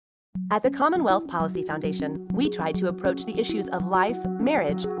At the Commonwealth Policy Foundation, we try to approach the issues of life,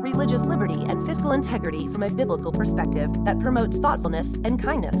 marriage, religious liberty, and fiscal integrity from a biblical perspective that promotes thoughtfulness and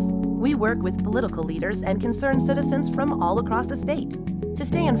kindness. We work with political leaders and concerned citizens from all across the state. To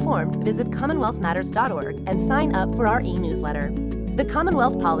stay informed, visit CommonwealthMatters.org and sign up for our e-newsletter. The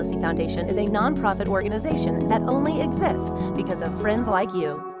Commonwealth Policy Foundation is a nonprofit organization that only exists because of friends like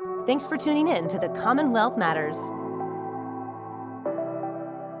you. Thanks for tuning in to the Commonwealth Matters.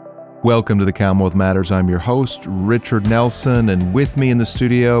 Welcome to the Commonwealth Matters. I'm your host, Richard Nelson, and with me in the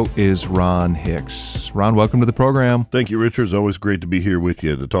studio is Ron Hicks. Ron, welcome to the program. Thank you, Richard. It's always great to be here with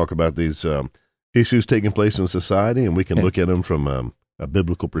you to talk about these issues taking place in society, and we can look at them from a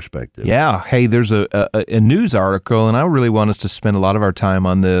biblical perspective. Yeah. Hey, there's a news article, and I really want us to spend a lot of our time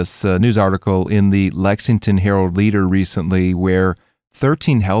on this news article in the Lexington Herald-Leader recently, where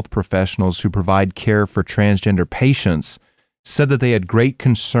 13 health professionals who provide care for transgender patients said that they had great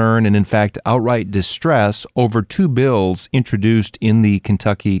concern and, in fact, outright distress over two bills introduced in the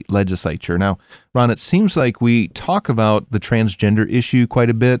Kentucky legislature. Now, Ron, it seems like we talk about the transgender issue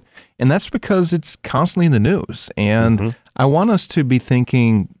quite a bit, and that's because it's constantly in the news. And I want us to be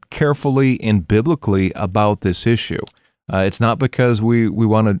thinking carefully and biblically about this issue. It's not because we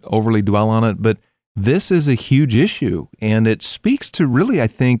want to overly dwell on it, but this is a huge issue, and it speaks to really, I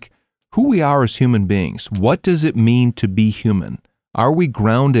think, who we are as human beings. What does it mean to be human? Are we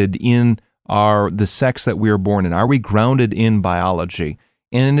grounded in the sex that we are born in? Are we grounded in biology?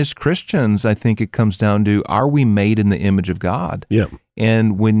 And as Christians, I think it comes down to, are we made in the image of God? Yeah.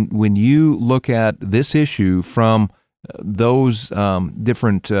 And when you look at this issue from those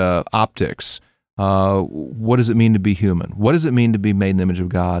different optics, what does it mean to be human? What does it mean to be made in the image of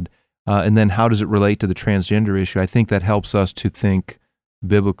God? And then how does it relate to the transgender issue? I think that helps us to think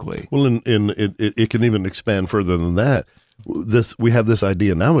biblically. Well, it can even expand further than that. We have this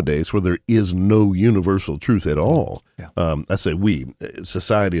idea nowadays where there is no universal truth at all. Yeah. I say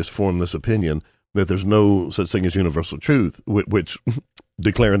society has formed this opinion that there's no such thing as universal truth, which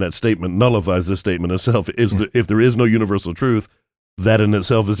declaring that statement nullifies the statement itself. If there is no universal truth, that in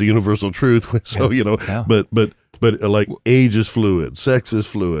itself is a universal truth. So, but like age is fluid, sex is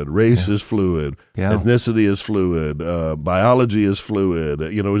fluid, race is fluid, ethnicity is fluid, biology is fluid.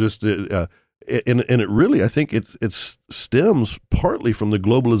 And it really, I think it stems partly from the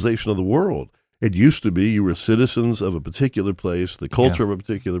globalization of the world. It used to be you were citizens of a particular place, the culture of a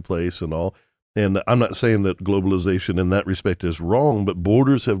particular place, and all. And I'm not saying that globalization in that respect is wrong, but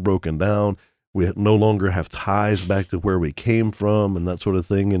borders have broken down. We no longer have ties back to where we came from and that sort of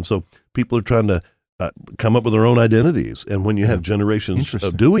thing. And so people are trying to come up with their own identities. And when you have generations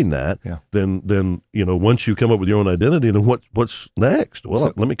of doing that, then once you come up with your own identity, then what's next?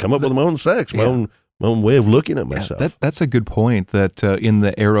 Well, let me come up with my own sex, my own way of looking at myself. That's a good point, that in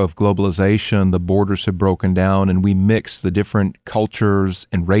the era of globalization, the borders have broken down and we mix the different cultures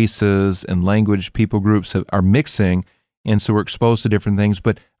and races and language people groups are mixing. And so we're exposed to different things.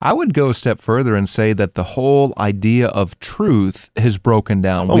 But I would go a step further and say that the whole idea of truth has broken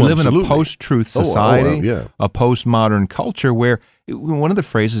down. We live in a post-truth society, a postmodern culture where one of the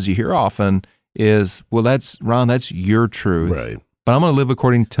phrases you hear often is, well, that's your truth. Right. But I'm going to live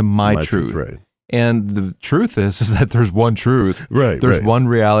according to my truth. Right. And the truth is that there's one truth. Right. There's one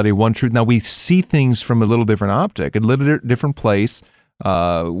reality, one truth. Now, we see things from a little different optic, a little different place.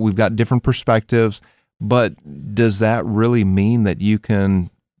 We've got different perspectives. But does that really mean that you can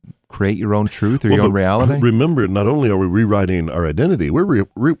create your own truth or your own reality? Remember, not only are we rewriting our identity, we're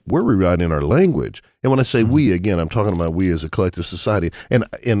rewriting our language. And when I say we, again, I'm talking about we as a collective society.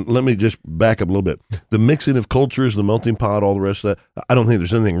 And let me just back up a little bit. The mixing of cultures, the melting pot, all the rest of that, I don't think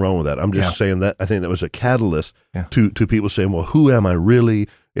there's anything wrong with that. I'm just saying that I think that was a catalyst to people saying, well, who am I really?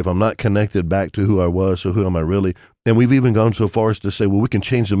 If I'm not connected back to who I was, so who am I really? And we've even gone so far as to say, well, we can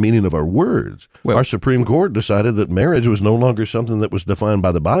change the meaning of our words. Well, our Supreme Court decided that marriage was no longer something that was defined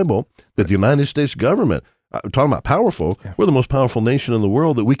by the Bible, that the United States government, talking about powerful, we're the most powerful nation in the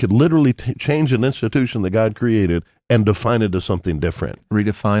world, that we could literally change an institution that God created and define it as something different.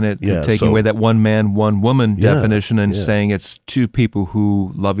 Redefine it, taking away that one man, one woman definition and saying it's two people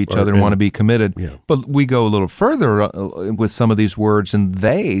who love each other and want to be committed. Yeah. But we go a little further with some of these words, and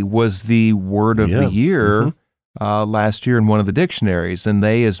they was the word of the year last year in one of the dictionaries. And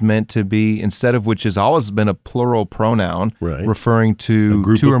they is meant to be, instead of which has always been a plural pronoun, referring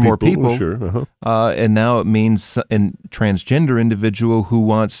to two or more people. Sure. And now it means a transgender individual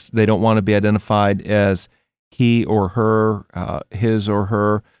they don't want to be identified as he or her, his or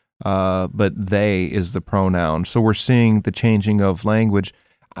her, but they is the pronoun. So we're seeing the changing of language.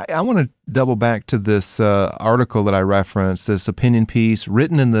 I want to double back to this article that I referenced, this opinion piece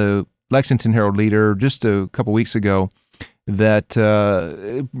written in the Lexington Herald-Leader just a couple weeks ago, that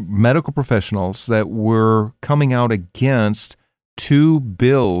medical professionals that were coming out against two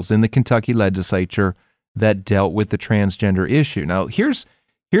bills in the Kentucky legislature that dealt with the transgender issue. Now, here's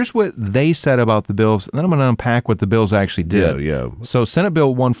what they said about the bills, and then I'm going to unpack what the bills actually did. Yeah. So Senate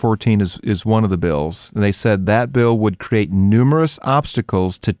Bill 114 is one of the bills. And they said that bill would create numerous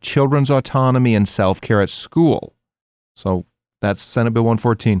obstacles to children's autonomy and self-care at school. So that's Senate Bill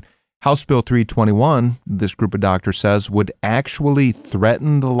 114. House Bill 321, this group of doctors says, would actually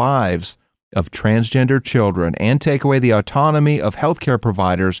threaten the lives of transgender children and take away the autonomy of healthcare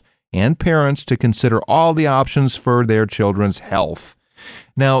providers and parents to consider all the options for their children's health.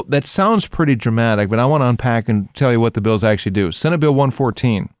 Now, that sounds pretty dramatic, but I want to unpack and tell you what the bills actually do. Senate Bill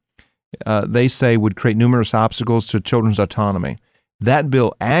 114, they say, would create numerous obstacles to children's autonomy. That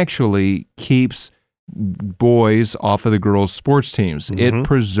bill actually keeps boys off of the girls' sports teams. Mm-hmm. It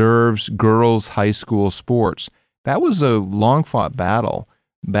preserves girls' high school sports. That was a long-fought battle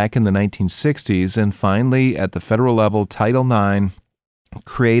back in the 1960s, and finally, at the federal level, Title IX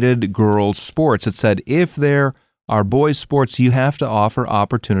created girls' sports. It said, if there are boys' sports, you have to offer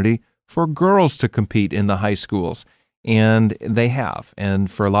opportunity for girls to compete in the high schools. And they have. And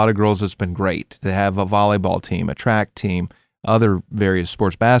for a lot of girls, it's been great to have a volleyball team, a track team, other various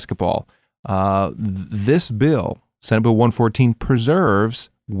sports, basketball. This bill, Senate Bill 114, preserves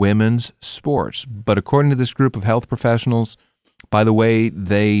women's sports. But according to this group of health professionals, by the way,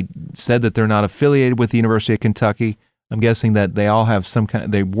 they said that they're not affiliated with the University of Kentucky. I'm guessing that they all have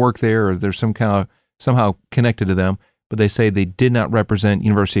they work there, or there's somehow connected to them, but they say they did not represent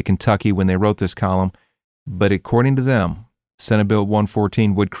University of Kentucky when they wrote this column. But according to them, Senate Bill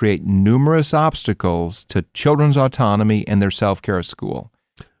 114 would create numerous obstacles to children's autonomy and their self-care at school.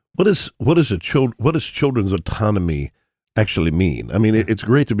 What does children's autonomy actually mean? I mean, it's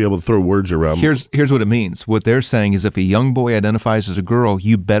great to be able to throw words around. Here's what it means. What they're saying is if a young boy identifies as a girl,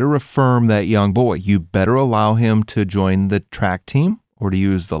 you better affirm that young boy. You better allow him to join the track team or to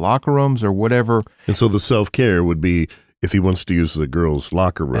use the locker rooms or whatever. And so the self-care would be if he wants to use the girls'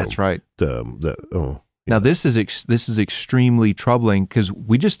 locker room. That's right. Yeah. Now, this is extremely troubling because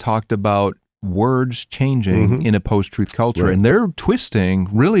we just talked about words changing in a post-truth culture, right. And they're twisting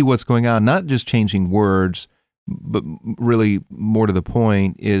really what's going on, not just changing words, but really more to the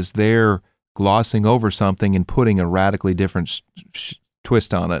point is they're glossing over something and putting a radically different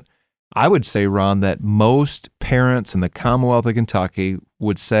twist on it. I would say, Ron, that most parents in the Commonwealth of Kentucky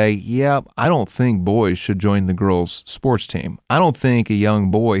would say, yeah, I don't think boys should join the girls' sports team. I don't think a young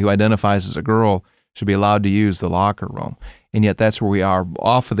boy who identifies as a girl should be allowed to use the locker room. And yet that's where we are.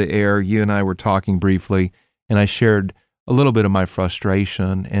 Off of the air, you and I were talking briefly, and I shared a little bit of my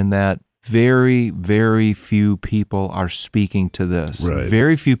frustration in that very, very few people are speaking to this. Right.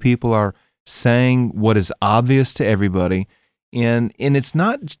 Very few people are saying what is obvious to everybody. And it's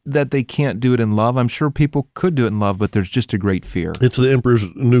not that they can't do it in love. I'm sure people could do it in love, but there's just a great fear. It's the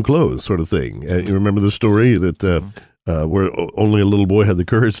emperor's new clothes sort of thing. You remember the story that where only a little boy had the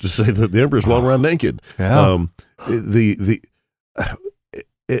courage to say that the emperor's walking around naked. Yeah.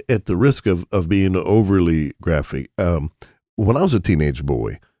 At the risk of being overly graphic, when I was a teenage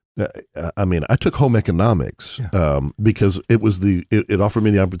boy, I took home economics because it offered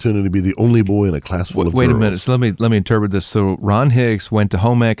me the opportunity to be the only boy in a class full of girls. Wait a minute. So let me interpret this. So Ron Hicks went to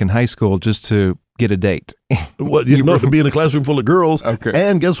home ec in high school just to get a date. Well, to be in a classroom full of girls. Okay.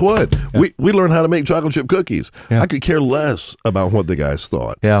 And guess what? Yeah. We learned how to make chocolate chip cookies. Yeah. I could care less about what the guys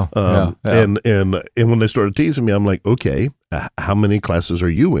thought. Yeah. And when they started teasing me, I'm like, okay, how many classes are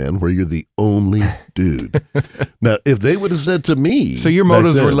you in where you're the only dude? Now, if they would have said to me, so your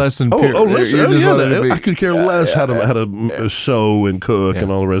motives were less than I could care less how to sew and cook and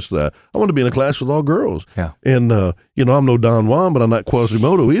all the rest of that. I want to be in a class with all girls. Yeah. And I'm no Don Juan, but I'm not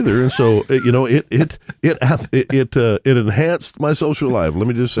Quasimodo either. And so it enhanced my social life. Let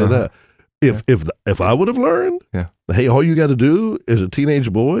me just say that. If I would have learned, hey, all you got to do as a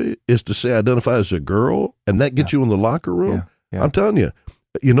teenage boy is to say identify as a girl, and that gets you in the locker room. I'm telling you,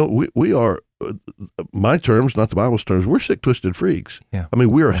 we are, my terms, not the Bible's terms, we're sick, twisted freaks. Yeah. I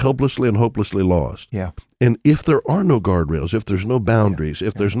mean, we are helplessly and hopelessly lost. Yeah. And if there are no guardrails, if there's no boundaries,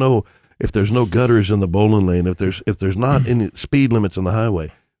 if there's no gutters in the bowling lane, if there's not any speed limits on the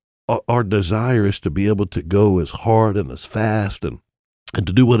highway, our desire is to be able to go as hard and as fast and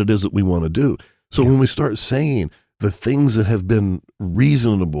to do what it is that we want to do. So when we start saying the things that have been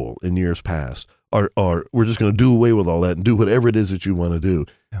reasonable in years past are we're just going to do away with all that and do whatever it is that you want to do.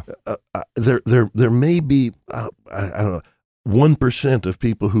 There may be, I don't know, 1% of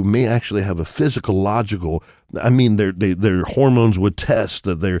people who may actually have a physiological, their hormones would test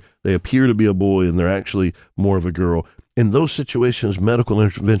that they appear to be a boy and they're actually more of a girl. In those situations, medical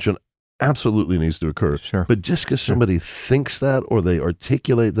intervention absolutely needs to occur. Sure. But just because somebody thinks that or they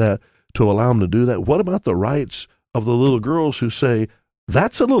articulate that to allow them to do that, what about the rights of the little girls who say,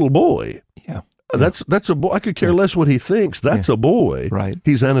 that's a little boy? Yeah. That's a boy. I could care less what he thinks. That's a boy. Right.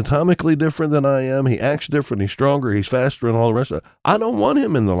 He's anatomically different than I am. He acts different. He's stronger. He's faster, and all the rest of it. I don't want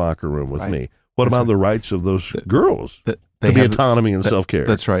him in the locker room with me. What about the rights of those girls to be autonomy and self-care?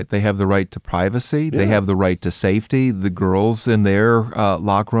 That's right. They have the right to privacy. They have the right to safety. The girls in their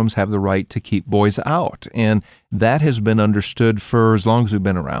locker rooms have the right to keep boys out. And that has been understood for as long as we've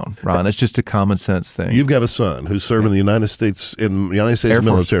been around, Ron. It's just a common sense thing. You've got a son who's serving the United States Air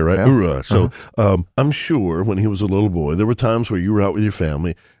military, right? Yeah. Hoorah. So I'm sure when he was a little boy, there were times where you were out with your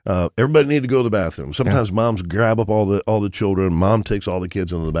family. Everybody needed to go to the bathroom. Sometimes moms grab up all the children. Mom takes all the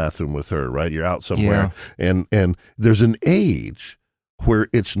kids into the bathroom with her, right? You're out somewhere. And there's an age where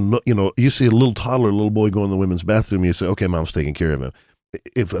it's no, you see a little toddler, a little boy go in the women's bathroom, you say, okay, mom's taking care of him.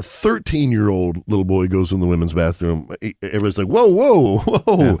 If a 13-year-old little boy goes in the women's bathroom, everybody's like,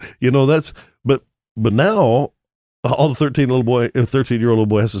 whoa. Yeah. But now all the 13-year-old little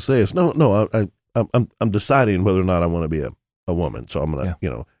boy has to say is, no, I'm deciding whether or not I want to be a woman. So I'm going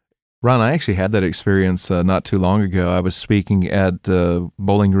to, Ron, I actually had that experience not too long ago. I was speaking at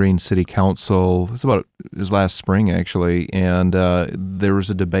Bowling Green City Council. It was last spring, actually, and there was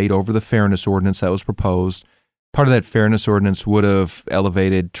a debate over the fairness ordinance that was proposed. Part of that fairness ordinance would have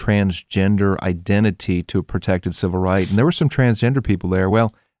elevated transgender identity to a protected civil right, and there were some transgender people there.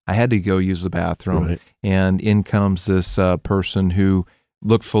 Well, I had to go use the bathroom, and in comes this person who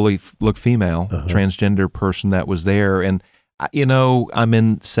looked female, transgender person that was there, and I'm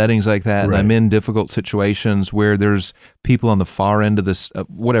in settings like that, and I'm in difficult situations where there's people on the far end of this,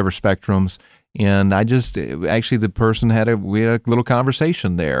 whatever spectrums, and actually the person we had a little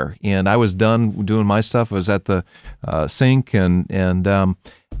conversation there, and I was done doing my stuff. I was at the sink, and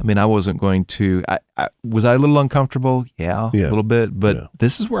I wasn't going to, was I a little uncomfortable? Yeah, a little bit, but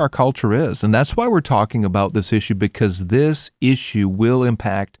this is where our culture is, and that's why we're talking about this issue, because this issue will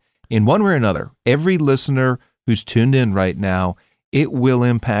impact, in one way or another, every listener who's tuned in right now. It will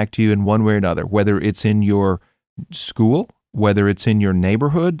impact you in one way or another, whether it's in your school, whether it's in your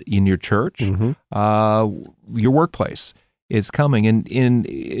neighborhood, in your church, your workplace. It's coming, and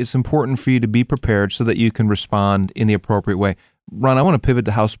it's important for you to be prepared so that you can respond in the appropriate way. Ron, I want to pivot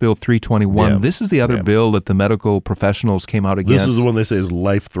to House Bill 321. This is the other bill that the medical professionals came out against. This is the one they say is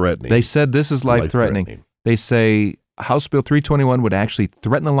life-threatening. They said this is life-threatening. They say House Bill 321 would actually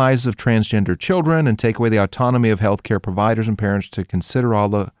threaten the lives of transgender children and take away the autonomy of healthcare providers and parents to consider all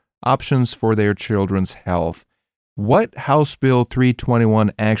the options for their children's health. What House Bill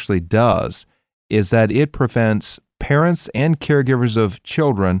 321 actually does is that it prevents parents and caregivers of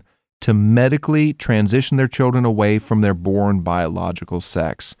children to medically transition their children away from their born biological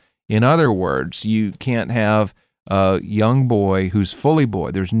sex. In other words, you can't have a young boy who's fully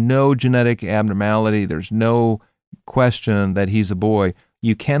boy. There's no genetic abnormality. There's no question that he's a boy.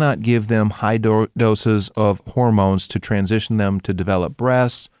 You cannot give them high doses of hormones to transition them to develop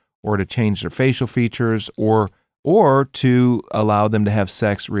breasts or to change their facial features or to allow them to have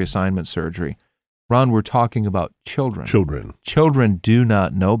sex reassignment surgery. Ron, we're talking about children. Children do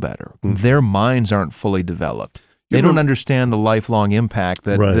not know better. Their minds aren't fully developed. They don't understand the lifelong impact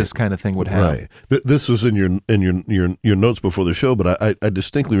that this kind of thing would have. Right. This was in your notes before the show, but I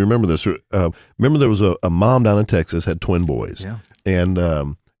distinctly remember this. Remember there was a mom down in Texas had twin boys, and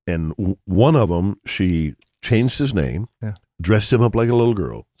one of them, she changed his name, dressed him up like a little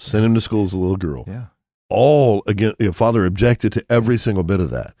girl, sent him to school as a little girl. All again, father objected to every single bit of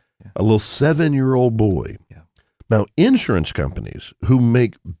that. A little 7-year-old boy. Now, insurance companies who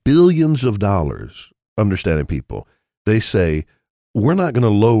make billions of dollars understanding people, they say, we're not going to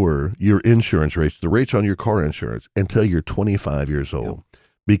lower your insurance rates, the rates on your car insurance, until you're 25 years old,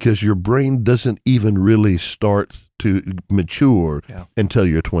 because your brain doesn't even really start to mature until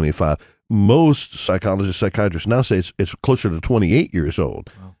you're 25. Most psychologists, psychiatrists now say it's closer to 28 years old.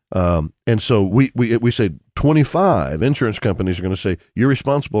 And so we say 25. Insurance companies are going to say you're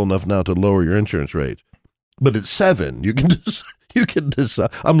responsible enough now to lower your insurance rates, but at 7, you can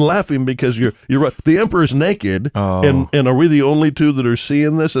decide. I'm laughing because you're right. The emperor's naked, and are we the only two that are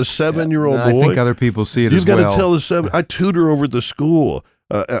seeing this? A 7-year-old boy. I think other people see it as well. You've got to tell the 7. I tutor over at the school.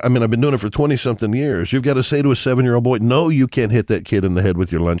 I mean, I've been doing it for 20-something years. You've got to say to a 7-year-old boy, no, you can't hit that kid in the head with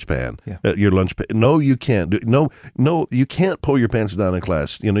your lunch pan. No, you can't. No, you can't pull your pants down in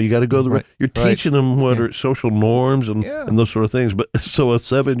class. You know, you got to go. You're teaching them what are social norms and those sort of things. But so a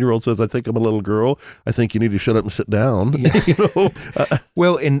 7-year-old says, I think I'm a little girl. I think you need to shut up and sit down. You know?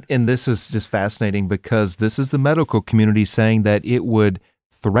 Well, and this is just fascinating because this is the medical community saying that it would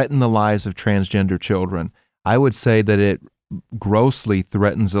threaten the lives of transgender children. I would say that it grossly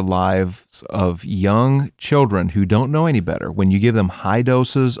threatens the lives of young children who don't know any better. When you give them high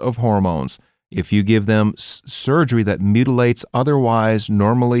doses of hormones, if you give them surgery that mutilates otherwise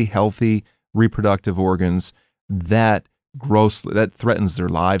normally healthy reproductive organs, that threatens their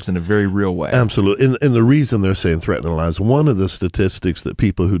lives in a very real way. Absolutely. And the reason they're saying threaten their lives, one of the statistics that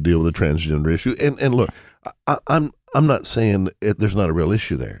people who deal with the transgender issue, and look, I'm not saying there's not a real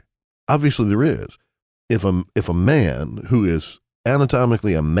issue there. Obviously there is. If a man who is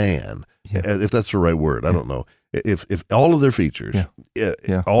anatomically a man, if that's the right word, I don't know, if all of their features,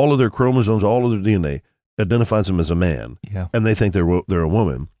 all of their chromosomes, all of their DNA identifies them as a man, and they think they're a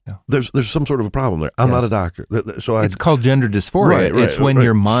woman, there's some sort of a problem there. I'm not a doctor, so it's called gender dysphoria. It's when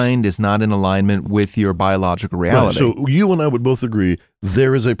your mind is not in alignment with your biological reality. Right. So you and I would both agree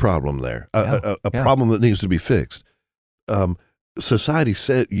there is a problem there, a problem that needs to be fixed. Society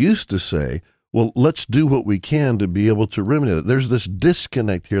used to say, well, let's do what we can to be able to remedy it. There's this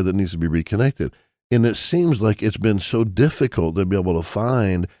disconnect here that needs to be reconnected. And it seems like it's been so difficult to be able to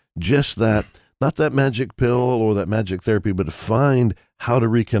find just that, not that magic pill or that magic therapy, but to find how to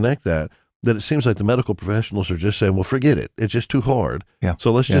reconnect that it seems like the medical professionals are just saying, well, forget it. It's just too hard.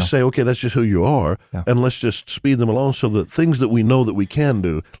 So let's just say, okay, that's just who you are, and let's just speed them along so that things that we know that we can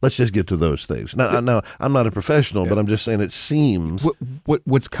do, let's just get to those things. Now I'm not a professional, but I'm just saying it seems.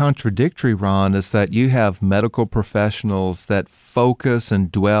 What's contradictory, Ron, is that you have medical professionals that focus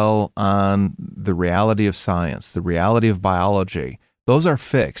and dwell on the reality of science, the reality of biology. Those are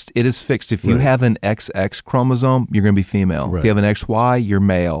fixed. It is fixed. If you have an XX chromosome, you're going to be female. If you have an XY, you're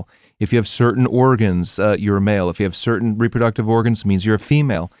male. If you have certain organs, you're a male. If you have certain reproductive organs, it means you're a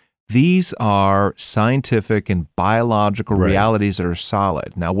female. These are scientific and biological realities that are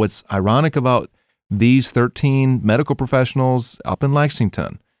solid. Now, what's ironic about these 13 medical professionals up in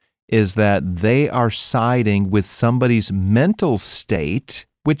Lexington is that they are siding with somebody's mental state,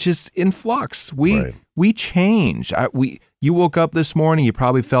 which is in flux. We change. You woke up this morning, you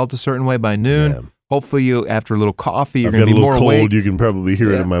probably felt a certain way by noon. Yeah. Hopefully, after a little coffee, you're going to be more awake. Cold. You can probably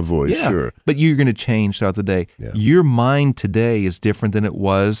hear it in my voice. Sure, but you're going to change throughout the day. Your mind today is different than it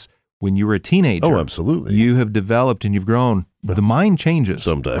was when you were a teenager. Oh, absolutely. You have developed and you've grown. The mind changes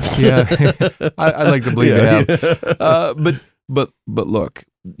sometimes. I like to believe it have. But look,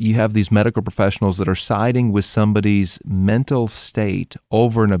 you have these medical professionals that are siding with somebody's mental state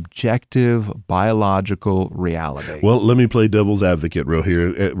over an objective biological reality. Well, let me play devil's advocate real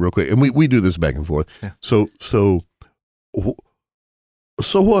quick, and we do this back and forth. So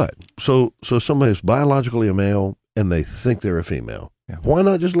what? So somebody's biologically a male and they think they're a female. Why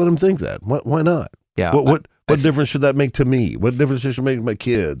not just let them think that? Why not? What difference should that make to me? What difference should it make to my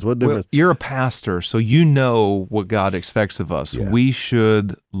kids? What difference? Well, you're a pastor, so you know what God expects of us. We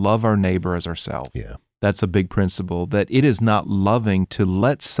should love our neighbor as ourselves. That's a big principle, that it is not loving to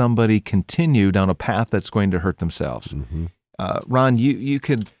let somebody continue down a path that's going to hurt themselves. Ron, you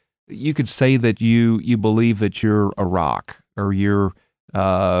could say that you believe that you're a rock, or you're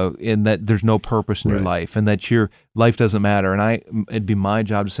and that there's no purpose in your life, and that your life doesn't matter. And it'd be my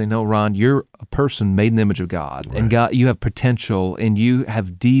job to say, no, Ron, you're a person made in the image of God, and God, you have potential, and you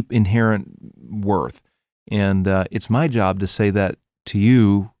have deep inherent worth. And it's my job to say that to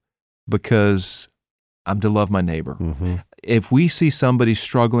you because I'm to love my neighbor. If we see somebody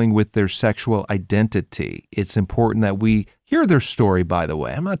struggling with their sexual identity, it's important that we hear their story, by the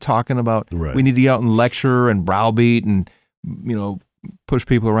way. I'm not talking about we need to get out and lecture and browbeat and, push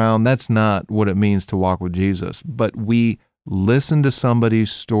people around. That's not what it means to walk with Jesus. But we listen to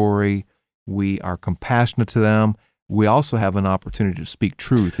somebody's story. We are compassionate to them. We also have an opportunity to speak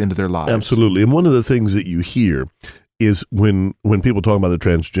truth into their lives. Absolutely. And one of the things that you hear is when people talk about the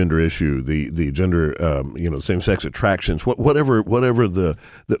transgender issue, the gender, same-sex attractions, whatever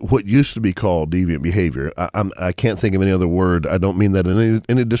what used to be called deviant behavior. I can't think of any other word. I don't mean that in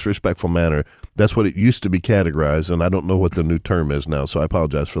any disrespectful manner. That's what it used to be categorized, and I don't know what the new term is now, so I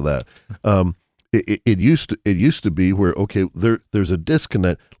apologize for that. It used to be where, okay, there's a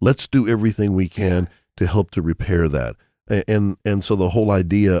disconnect. Let's do everything we can to help to repair that. And so the whole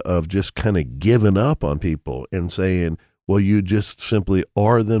idea of just kind of giving up on people and saying, well, you just simply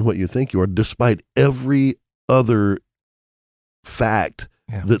are than what you think you are, despite every other fact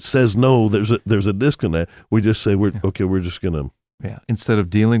that says no, there's a disconnect. We just say we're just going to. Yeah. Instead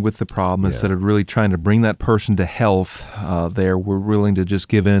of dealing with the problem, instead of really trying to bring that person to health, we're willing to just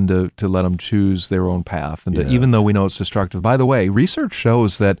give in to let them choose their own path, and even though we know it's destructive. By the way, research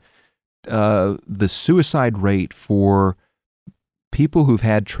shows that the suicide rate for people who've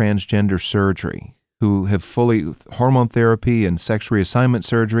had transgender surgery, who have fully hormone therapy and sex reassignment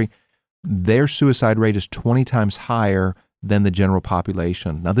surgery, their suicide rate is 20 times higher than the general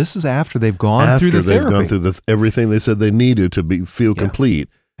population. Now, this is after they've gone through the therapy. After they've gone through everything they said they needed to feel complete,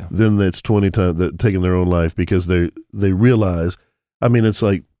 then that's 20 times taking their own life because they realize. I mean, it's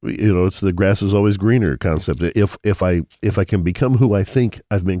like, it's the grass is always greener concept. If I can become who I think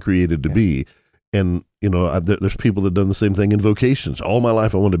I've been created to be, and there's people that have done the same thing in vocations. All my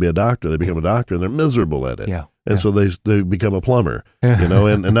life I wanted to be a doctor. They become a doctor and they're miserable at it. And so they become a plumber.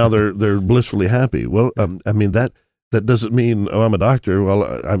 And now they're blissfully happy. Well, I mean that doesn't mean, I'm a doctor.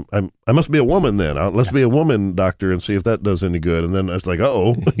 Well, I must be a woman then. Let's be a woman doctor and see if that does any good. And then it's like,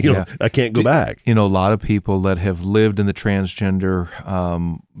 I can't go back. A lot of people that have lived in the transgender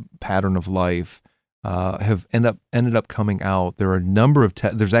pattern of life have ended up coming out. There are a number of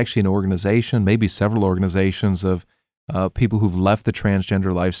there's actually an organization, maybe several organizations of people who've left the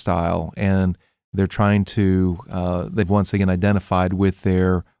transgender lifestyle, and they're trying to they've once again identified with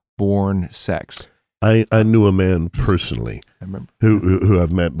their born sex. I knew a man personally who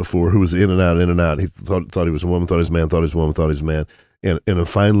I've met before who was in and out. He thought he was a woman, thought he was a man, thought he was a woman, thought he was a man, and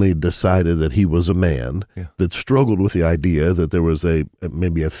finally decided that he was a man that struggled with the idea that there was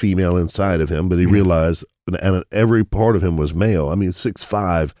maybe a female inside of him, but he realized and every part of him was male. I mean,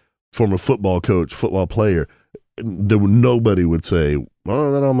 6'5", former football coach, football player. Nobody would say,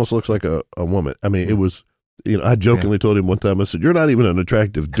 "Oh, that almost looks like a woman." I mean, it was. I jokingly told him one time, I said, "You're not even an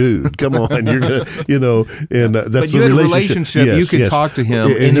attractive dude. Come on, you're gonna, and that's but the you had relationship. You could talk to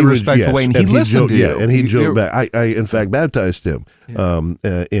him in a respectful way, and he listened to you. And he joked back. I in fact baptized him,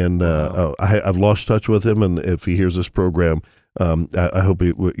 I've lost touch with him. And if he hears this program, I hope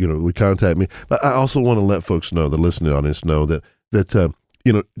he would contact me. But I also want to let folks know, the listening audience know that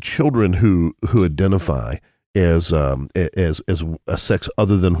children who identify as a sex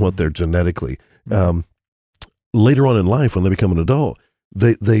other than what they're genetically. Later on in life, when they become an adult,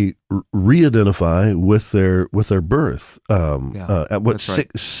 they re-identify with their birth. At what,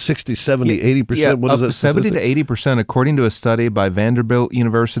 60, 70, 80%? What is that? 70 to 80%, according to a study by Vanderbilt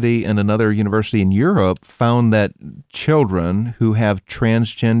University and another university in Europe, found that children who have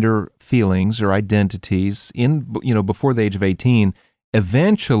transgender feelings or identities before the age of 18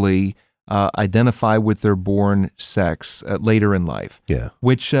 eventually identify with their born sex later in life.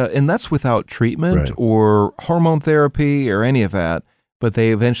 Which and that's without treatment or hormone therapy or any of that, but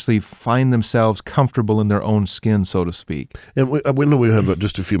they eventually find themselves comfortable in their own skin, so to speak. And we know we have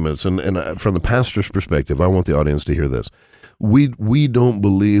just a few minutes, and from the pastor's perspective, I want the audience to hear this. We don't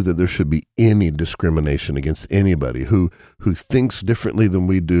believe that there should be any discrimination against anybody who thinks differently than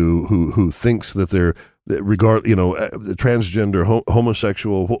we do, who thinks that they're transgender,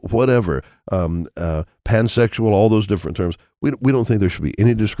 homosexual, whatever, pansexual, all those different terms. We don't think there should be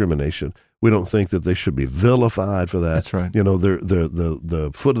any discrimination. We don't think that they should be vilified for that. That's right.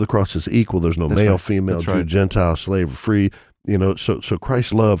 The foot of the cross is equal. There's no male, female, Jew, Gentile, slave, free. So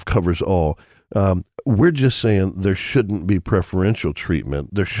Christ's love covers all. We're just saying there shouldn't be preferential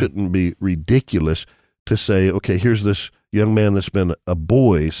treatment. There shouldn't be ridiculous to say, okay, here's this young man that's been a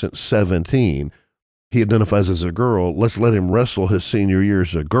boy since 17. He identifies as a girl. Let's let him wrestle his senior year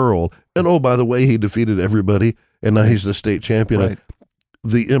as a girl. And oh, by the way, he defeated everybody, and now he's the state champion. Right.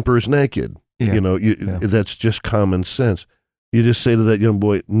 The emperor's naked. That's just common sense. You just say to that young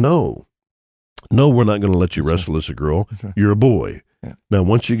boy, no, we're not going to let you wrestle as a girl. Right. You're a boy. Yeah. Now,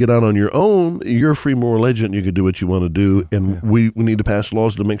 once you get out on your own, you're a free moral agent. You can do what you want to do, and we need to pass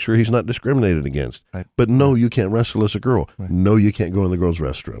laws to make sure he's not discriminated against. Right. But no, you can't wrestle as a girl. Right. No, you can't go in the girl's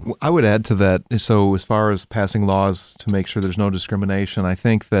restroom. I would add to that, so as far as passing laws to make sure there's no discrimination, I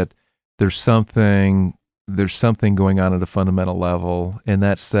think that there's something going on at a fundamental level, and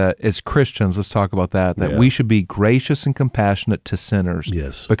that's that as Christians, let's talk about that we should be gracious and compassionate to sinners.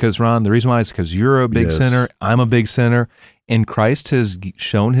 Yes. Because, Ron, the reason why is because you're a big sinner, I'm a big sinner, and Christ has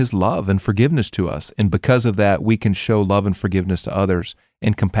shown his love and forgiveness to us. And because of that, we can show love and forgiveness to others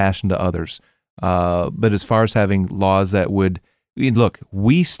and compassion to others. But as far as having laws that would, look,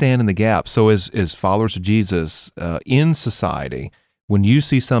 we stand in the gap. So as followers of Jesus in society, when you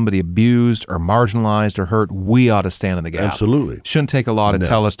see somebody abused or marginalized or hurt, we ought to stand in the gap. Absolutely. Shouldn't take a law to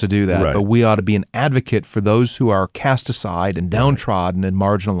tell us to do that, but we ought to be an advocate for those who are cast aside and downtrodden and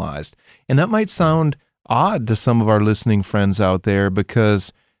marginalized. And that might sound odd to some of our listening friends out there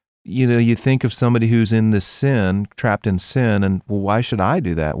because, you think of somebody who's in this sin, trapped in sin, and well, why should I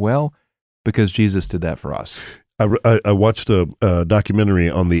do that? Well, because Jesus did that for us. I watched a documentary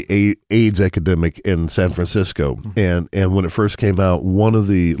on the AIDS epidemic in San Francisco, and when it first came out, one of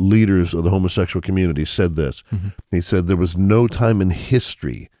the leaders of the homosexual community said this. He said there was no time in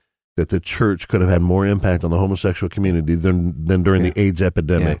history that the church could have had more impact on the homosexual community than during the AIDS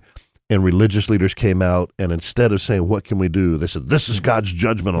epidemic. And religious leaders came out, and instead of saying, what can we do? They said, this is God's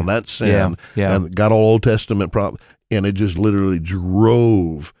judgment on that sin. And got all Old Testament and it just literally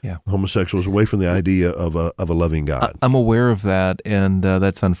drove homosexuals away from the idea of a loving God. I'm aware of that, and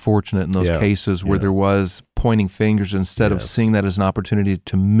that's unfortunate in those cases where there was pointing fingers instead of seeing that as an opportunity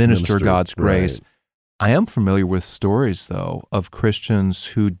to minister God's grace. Right. I am familiar with stories, though, of Christians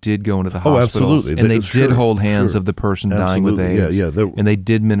who did go into the hospitals, and they did hold hands of the person dying with AIDS, and they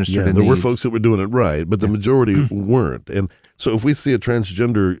did minister to needs. There were folks that were doing it right, but the majority weren't. And so if we see a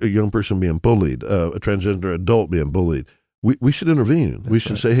transgender young person being bullied, a transgender adult being bullied, we should intervene. We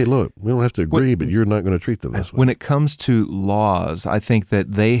should say, hey, look, we don't have to agree, but you're not going to treat them this way. When it comes to laws, I think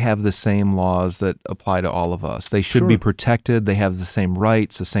that they have the same laws that apply to all of us. They should be protected. They have the same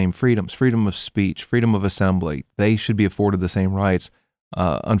rights, the same freedoms, freedom of speech, freedom of assembly. They should be afforded the same rights.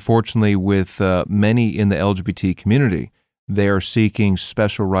 Unfortunately, with many in the LGBT community, they are seeking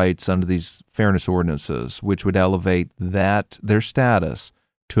special rights under these fairness ordinances, which would elevate their status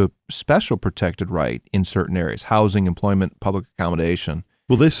to a special protected right in certain areas: housing, employment, public accommodation.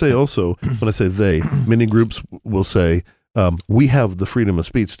 Well, they say also, when I say they, many groups will say, we have the freedom of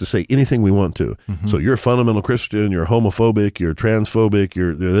speech to say anything we want to. So you're a fundamental Christian, you're homophobic, you're transphobic,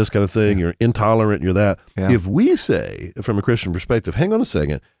 you're this kind of thing, you're intolerant, you're that. If we say, from a Christian perspective, hang on a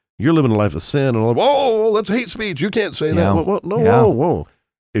second, you're living a life of sin, and all, oh, that's hate speech, you can't say that. Well, no, whoa.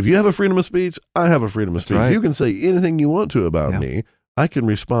 If you have a freedom of speech, I have a freedom of speech. Right. You can say anything you want to about me. I can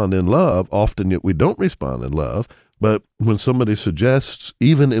respond in love. Often we don't respond in love, but when somebody suggests,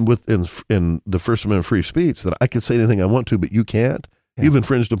 even in the First Amendment free speech, that I can say anything I want to, but you can't, you've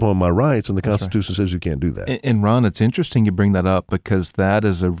infringed upon my rights, and the Constitution says you can't do that. And Ron, it's interesting you bring that up because that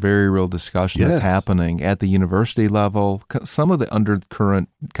is a very real discussion that's happening at the university level. Some of the undercurrent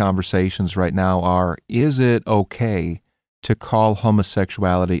conversations right now are, is it okay to call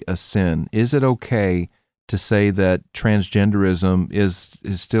homosexuality a sin? Is it okay to say that transgenderism is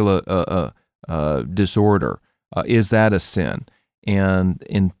still a disorder? Is that a sin? And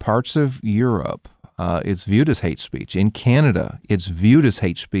in parts of Europe, it's viewed as hate speech. In Canada, it's viewed as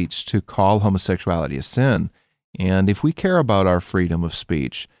hate speech to call homosexuality a sin. And if we care about our freedom of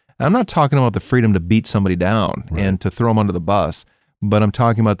speech, I'm not talking about the freedom to beat somebody down and to throw them under the bus, but I'm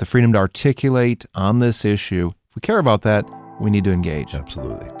talking about the freedom to articulate on this issue. If we care about that, we need to engage.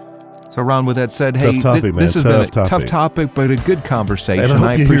 Absolutely. So, Ron, with that said, this has been a tough topic, but a good conversation. And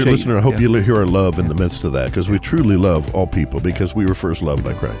I hope you hear our love in the midst of that, because we truly love all people, because we were first loved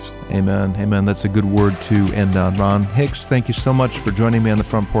by Christ. Amen. Amen. That's a good word to end on. Ron Hicks, thank you so much for joining me on the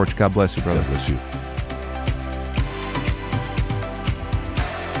front porch. God bless you, brother. God bless you.